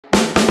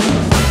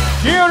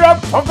Gear up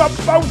for the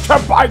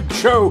motorbike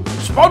show,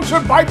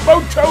 sponsored by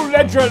Moto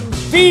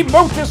Legends, the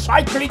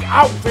motorcycling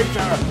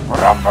outfitter.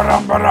 Rum.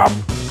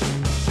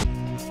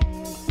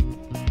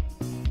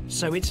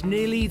 So it's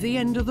nearly the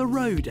end of the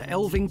road at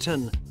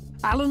Elvington.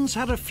 Alan's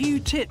had a few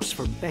tips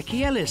from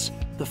Becky Ellis,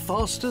 the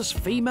fastest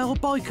female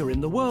biker in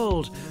the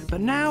world,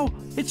 but now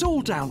it's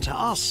all down to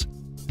us.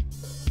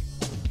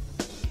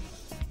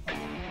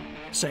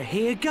 So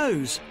here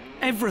goes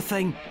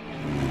everything.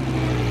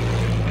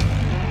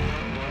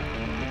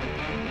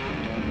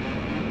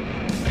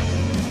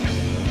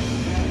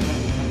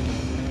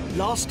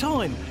 Last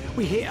time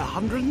we hit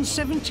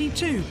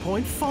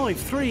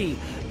 172.53,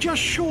 just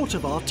short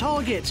of our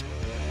target.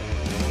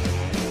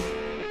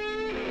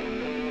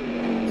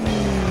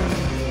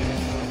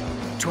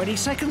 "20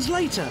 seconds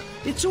later,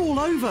 it's all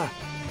over.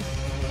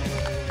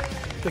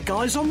 The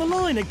guys on the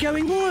line are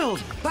going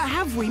wild, but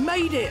have we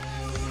made it?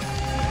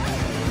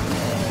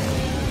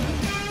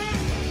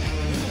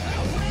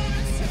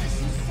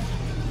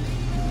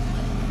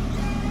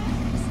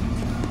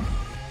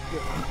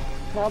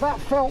 Now that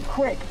felt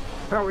quick.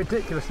 Felt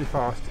ridiculously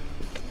fast.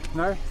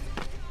 No?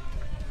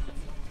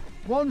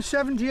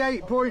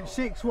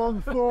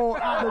 178.614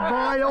 at the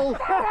mile.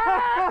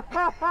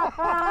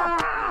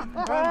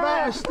 And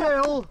better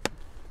still,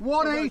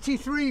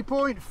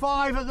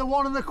 183.5 at the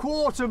 1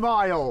 1/4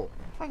 mile.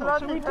 Hang on,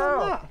 so we've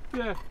done that?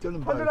 Yeah. Done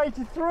them both.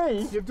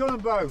 183? You've done them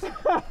both.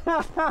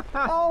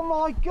 Oh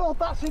my god,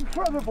 that's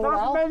incredible,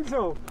 That's Al.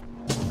 mental.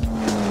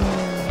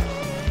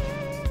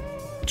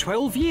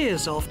 12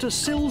 years after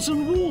Sills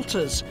and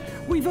Walters,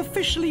 we've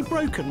officially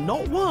broken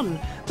not one,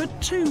 but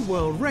 2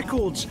 world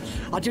records.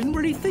 I didn't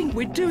really think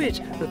we'd do it,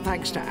 but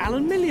thanks to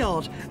Allen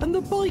Millyard and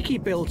the bike he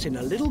built in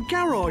a little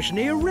garage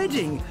near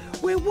Reading,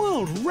 we're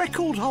world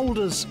record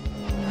holders.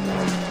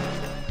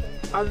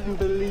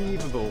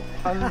 Unbelievable.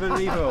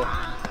 Unbelievable.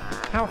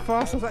 How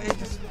fast was that? It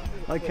just...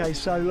 Okay,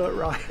 so look,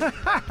 right.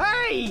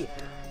 Hey!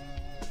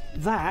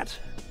 That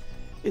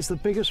is the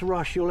biggest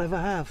rush you'll ever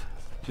have.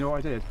 Do you know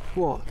what I did?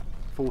 What?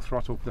 Full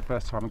throttle for the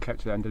first time and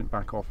kept it there and didn't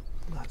back off.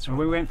 That's And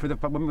right. when we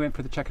went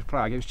for the checkered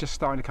flag, it was just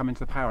starting to come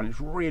into the power and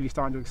it's really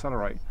starting to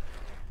accelerate.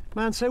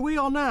 Man, so we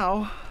are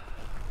now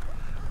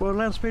world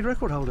land speed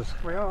record holders.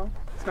 We are.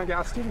 Let's go and get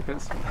our steering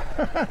pins.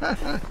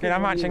 Yeah,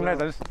 I'm matching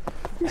leathers.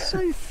 You're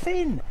so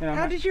thin. Yeah,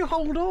 How did you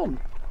hold on?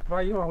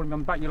 Well, you're holding me on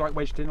the back, you're like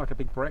wedged in like a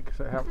big brick,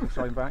 so it helps with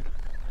sliding back.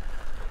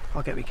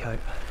 I'll get me coat.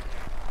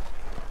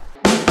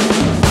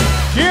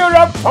 Gear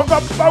up for the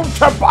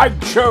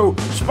motorbike show,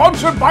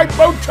 sponsored by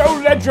Moto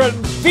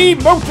Legends, the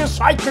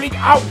motorcycling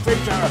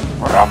outfitter.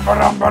 Rum.